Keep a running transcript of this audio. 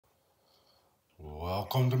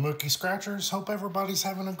Welcome to MookieScratchers. Hope everybody's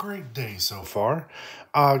having a great day so far.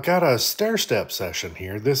 Got a stair-step session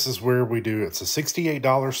here. This is where we do, it's a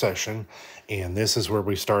 $68 session, and this is where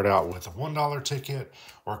we start out with a $1 ticket,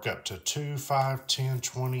 work up to 2, 5, 10,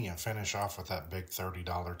 20, and finish off with that big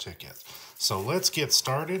 $30 ticket. So let's get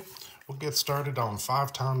started. We'll get started on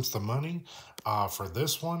 5 times the money. For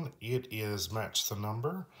this one, it is match the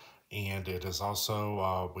number. And it is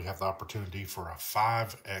also, we have the opportunity for a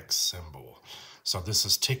 5X symbol. So this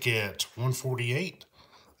is ticket 148.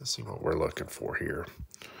 Let's see what we're looking for here.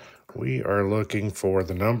 We are looking for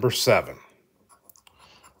the number 7.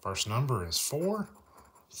 First number is 4,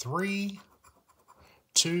 3,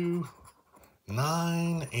 2,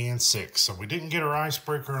 9, and 6. So we didn't get our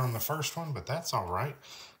icebreaker on the first one, but that's all right,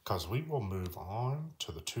 because we will move on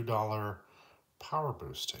to the $2 Power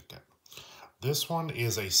Boost ticket. This one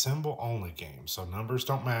is a symbol-only game, so numbers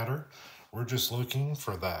don't matter. We're just looking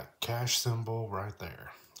for that cash symbol right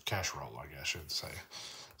there. Cash roll, I guess I should say.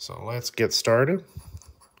 So let's get started.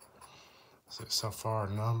 So far,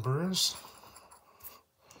 numbers.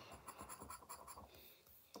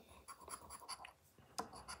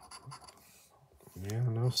 Yeah,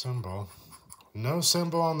 no symbol. No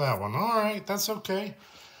symbol on that one. All right, that's okay.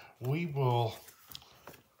 We will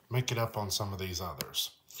make it up on some of these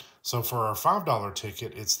others. So for our $5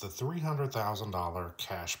 ticket, it's the $300,000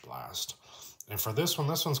 cash blast. And for this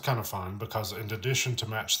one's kind of fun because in addition to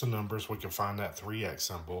match the numbers, we can find that 3X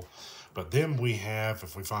symbol. But then we have,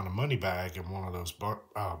 if we find a money bag and one of those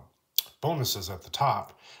bonuses at the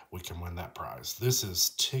top, we can win that prize. This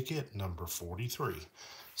is ticket number 43.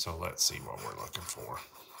 So let's see what we're looking for.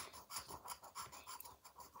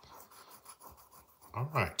 All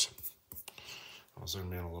right. I'll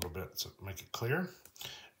zoom in a little bit to make it clear.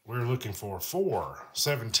 We're looking for 4,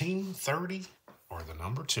 17, 30, or the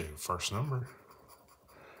number 2. First number.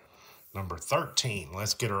 Number 13.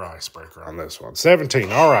 Let's get our icebreaker on this one.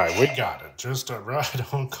 17. All right, we got it. Just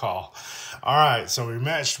right on call. All right, so we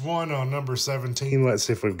matched 1 on number 17. Let's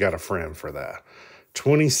see if we've got a friend for that.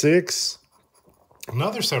 26.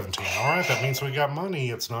 Another 17. All right, that means we got money.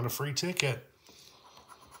 It's not a free ticket.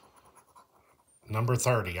 Number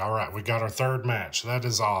 30. All right, we got our third match. That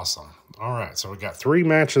is awesome. All right, so we got 3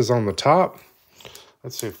 matches on the top.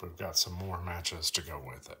 Let's see if we've got some more matches to go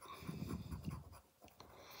with it.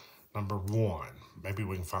 Number 1. Maybe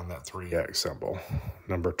we can find that 3X symbol.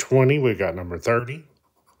 Number 20, we got number 30.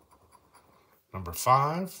 Number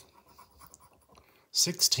 5.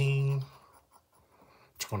 16.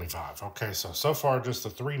 25. Okay, so far just the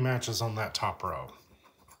 3 matches on that top row.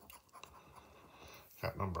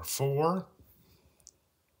 Got number 4.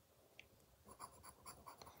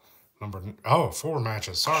 4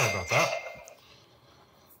 matches. Sorry about that.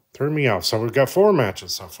 Threw me off. So we've got 4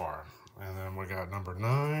 matches so far. And then we got number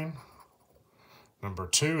 9. Number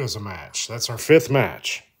 2 is a match. That's our 5th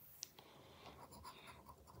match.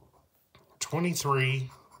 23.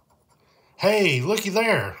 Hey, looky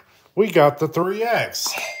there. We got the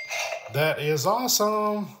 3X. That is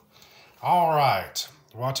awesome. All right.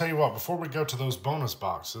 Well, I'll tell you what, before we go to those bonus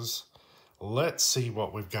boxes, let's see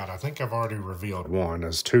what we've got. I think I've already revealed one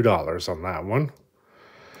as $2 on that one.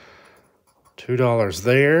 $2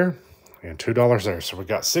 there and $2 there. So we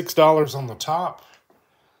got $6 on the top.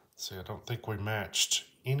 Let's see, I don't think we matched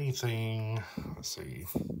anything. Let's see.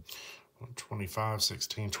 25,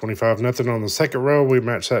 16, 25. Nothing on the second row. We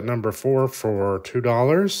matched that number 4 for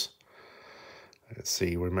 $2. Let's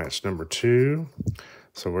see, we matched number 2.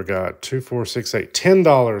 So we got 2, 4, 6, 8,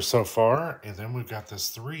 $10 so far. And then we've got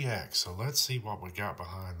this 3X. So let's see what we got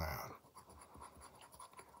behind that.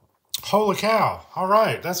 Holy cow. All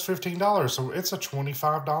right, that's $15. So it's a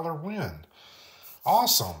 $25 win.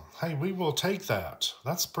 Awesome. Hey, we will take that.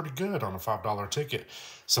 That's pretty good on a $5 ticket.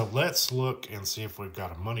 So let's look and see if we've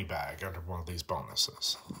got a money bag under one of these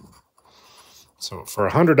bonuses. So for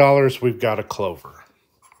 $100, we've got a clover.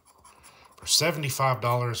 For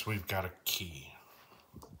 $75, we've got a key.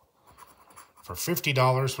 For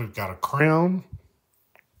 $50, we've got a crown.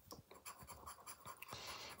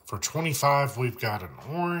 For $25, we've got an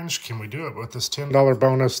orange. Can we do it with this $10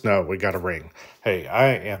 bonus? No, we got a ring. Hey, I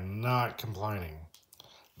am not complaining.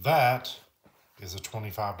 That is a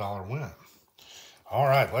 $25 win. All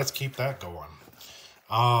right, let's keep that going.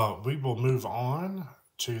 We will move on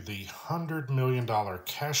to the $100 million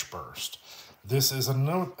cash burst. This is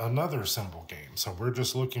another symbol game. So we're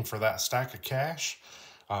just looking for that stack of cash.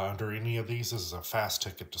 Under any of these, this is a fast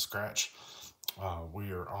ticket to scratch.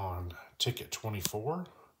 We are on ticket 24.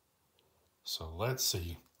 So let's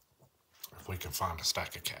see if we can find a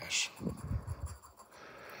stack of cash.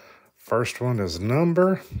 First one is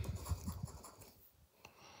number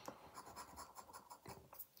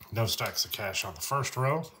No stacks of cash on the first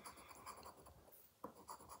row.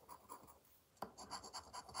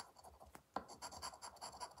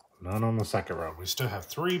 None on the second row. We still have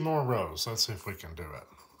 3 more rows. Let's see if we can do it.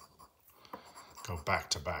 Go back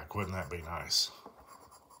to back. Wouldn't that be nice?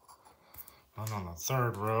 None on the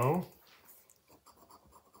third row.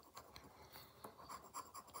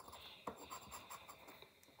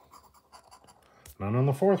 None on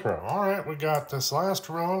the fourth row. All right, we got this last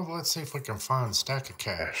row. Let's see if we can find a stack of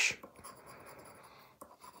cash.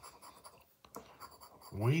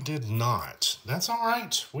 We did not. That's all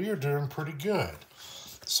right. We are doing pretty good.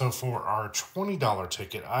 So for our $20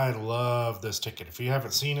 ticket, I love this ticket. If you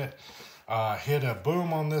haven't seen it, hit a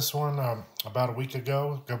boom on this one about a week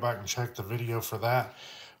ago. Go back and check the video for that.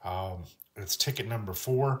 It's ticket number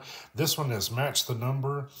 4. This one is match the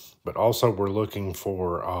number, but also we're looking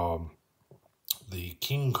for the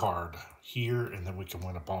king card here, and then we can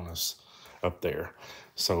win a bonus up there.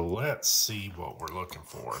 So let's see what we're looking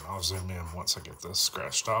for, and I'll zoom in once I get this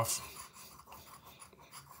scratched off.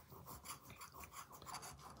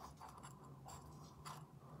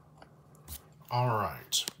 All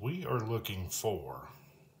right, we are looking for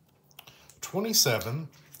 27,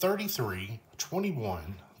 33,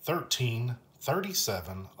 21, 13,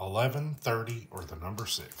 37, 11, 30, or the number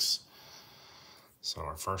 6. So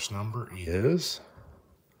our first number is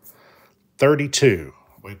 32.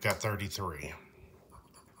 We've got 33.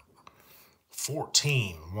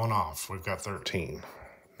 14, 1 off. We've got 13.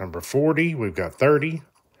 Number 40, we've got 30.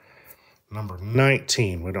 Number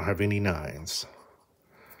 19, we don't have any 9s.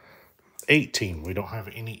 18, we don't have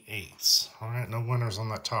any 8s. All right, no winners on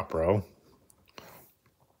that top row.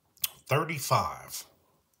 35.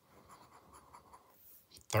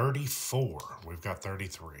 34, we've got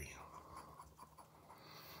 33.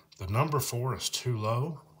 The number 4 is too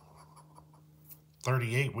low.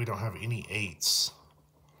 38, we don't have any 8s.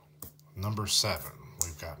 Number 7,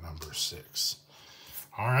 we've got number 6.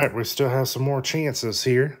 All right, we still have some more chances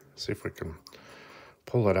here. See if we can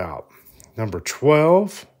pull it out. Number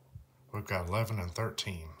 12, we've got 11 and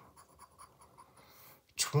 13.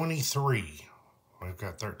 23, we've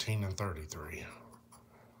got 13 and 33.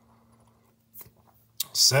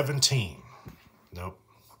 17, nope.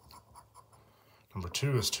 Number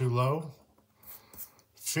 2 is too low.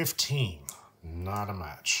 15, not a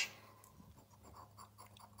match.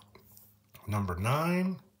 Number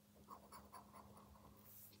 9,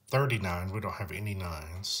 39, we don't have any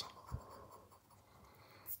 9s.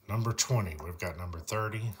 Number 20, we've got number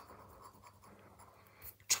 30.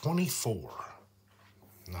 24,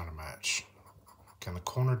 not a match. Can the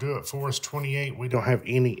corner do it for us? 28, we don't have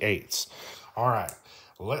any 8s. All right,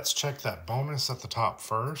 let's check that bonus at the top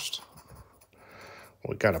first.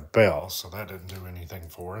 We got a bell, so that didn't do anything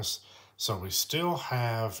for us. So we still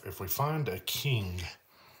have, if we find a king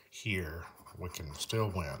here, we can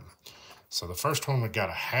still win. So the first one, we got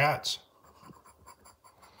a hat,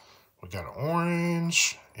 we got an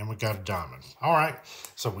orange, and we got a diamond. All right,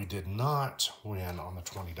 so we did not win on the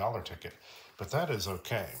 $20 ticket, but that is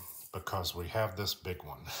okay because we have this big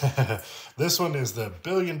one. This one is the $1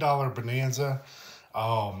 billion bonanza.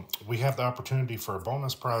 We have the opportunity for a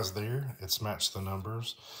bonus prize there. It's matched the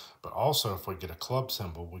numbers. But also, if we get a club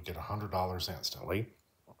symbol, we get $100 instantly.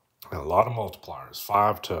 And a lot of multipliers,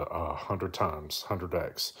 5 to 100 times,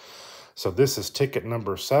 100x. So this is ticket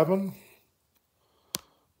number 7.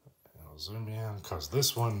 I'll zoom in because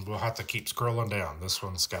this one, we'll have to keep scrolling down. This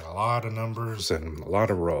one's got a lot of numbers and a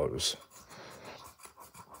lot of rows.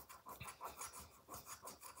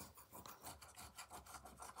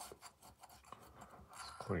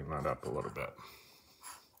 Clean that up a little bit.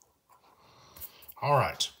 All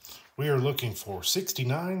right, we are looking for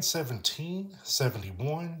 69, 17,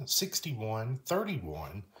 71, 61,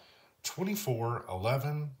 31, 24,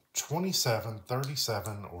 11, 27,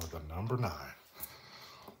 37, or the number 9.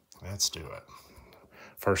 Let's do it.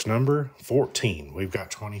 First number, 14, we've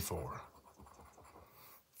got 24.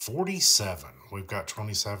 47, we've got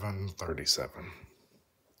 27, 37.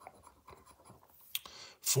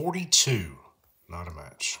 42, not a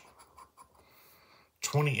match.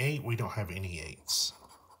 28, we don't have any 8s.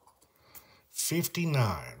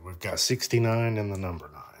 59, we've got 69 and the number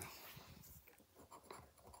 9.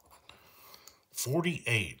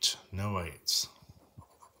 48, no 8s.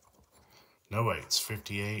 No 8s.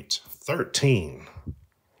 58, 13.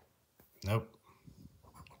 Nope.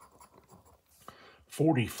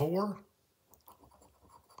 44,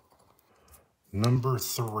 number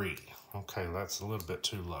 3. Okay, that's a little bit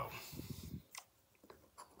too low.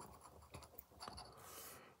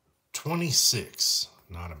 26,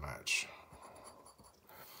 not a match.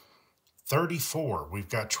 34, we've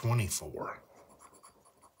got 24.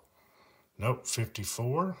 Nope,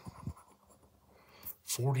 54.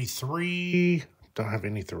 43. Don't have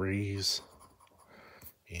any threes.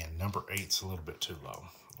 And number 8's a little bit too low.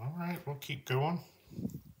 All right, we'll keep going.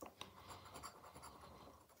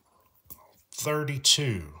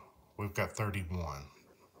 32. We've got 31.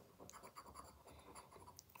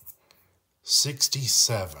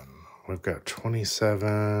 67. We've got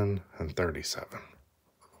 27 and 37.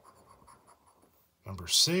 Number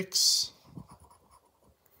 6.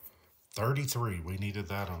 33. We needed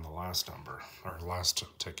that on the last number, or last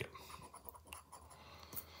ticket.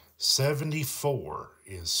 74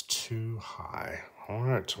 is too high. All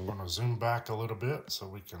right, so I'm going to zoom back a little bit so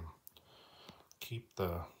we can keep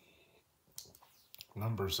the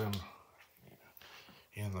numbers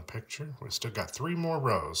in the picture. We still got 3 more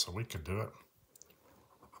rows, so we could do it.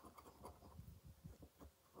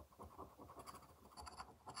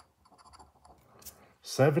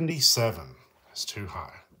 77 is too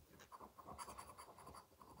high.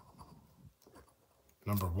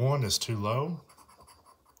 Number 1 is too low.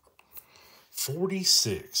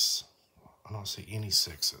 46. I don't see any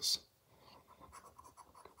 6s.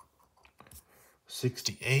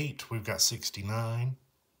 68. We've got 69.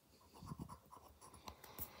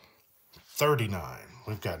 39.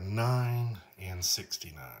 We've got 9 and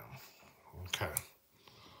 69. Okay.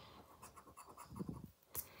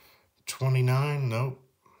 29. Nope.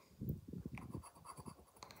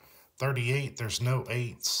 38. There's no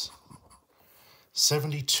 8s.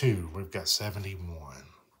 72. We've got 71.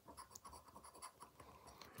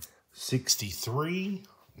 63,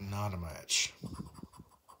 not a match.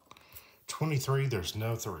 23, there's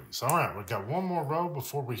no 3s. All right, we've got 1 more row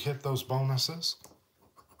before we hit those bonuses.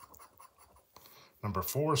 Number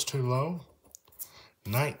 4 is too low.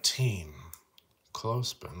 19,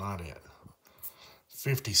 close but not it.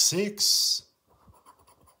 56,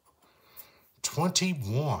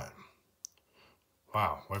 21.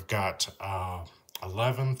 Wow, we've got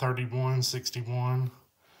 11, 31, 61.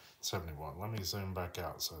 71. Let me zoom back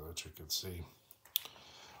out so that you can see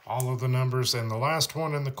all of the numbers. And the last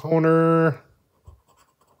one in the corner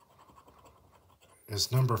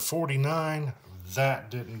is number 49.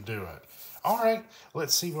 That didn't do it. All right,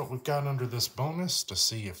 let's see what we've got under this bonus to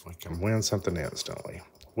see if we can win something instantly.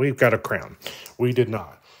 We've got a crown. We did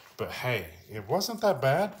not. But hey, it wasn't that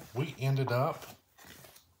bad. We ended up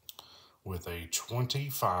with a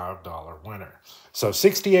 $25 winner. So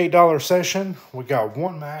 $68 session. We got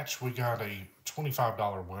 1 match. We got a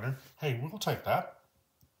 $25 winner. Hey, we'll take that.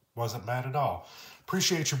 Wasn't bad at all.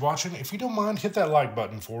 Appreciate you watching. If you don't mind, hit that like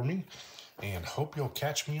button for me. And hope you'll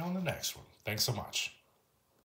catch me on the next one. Thanks so much.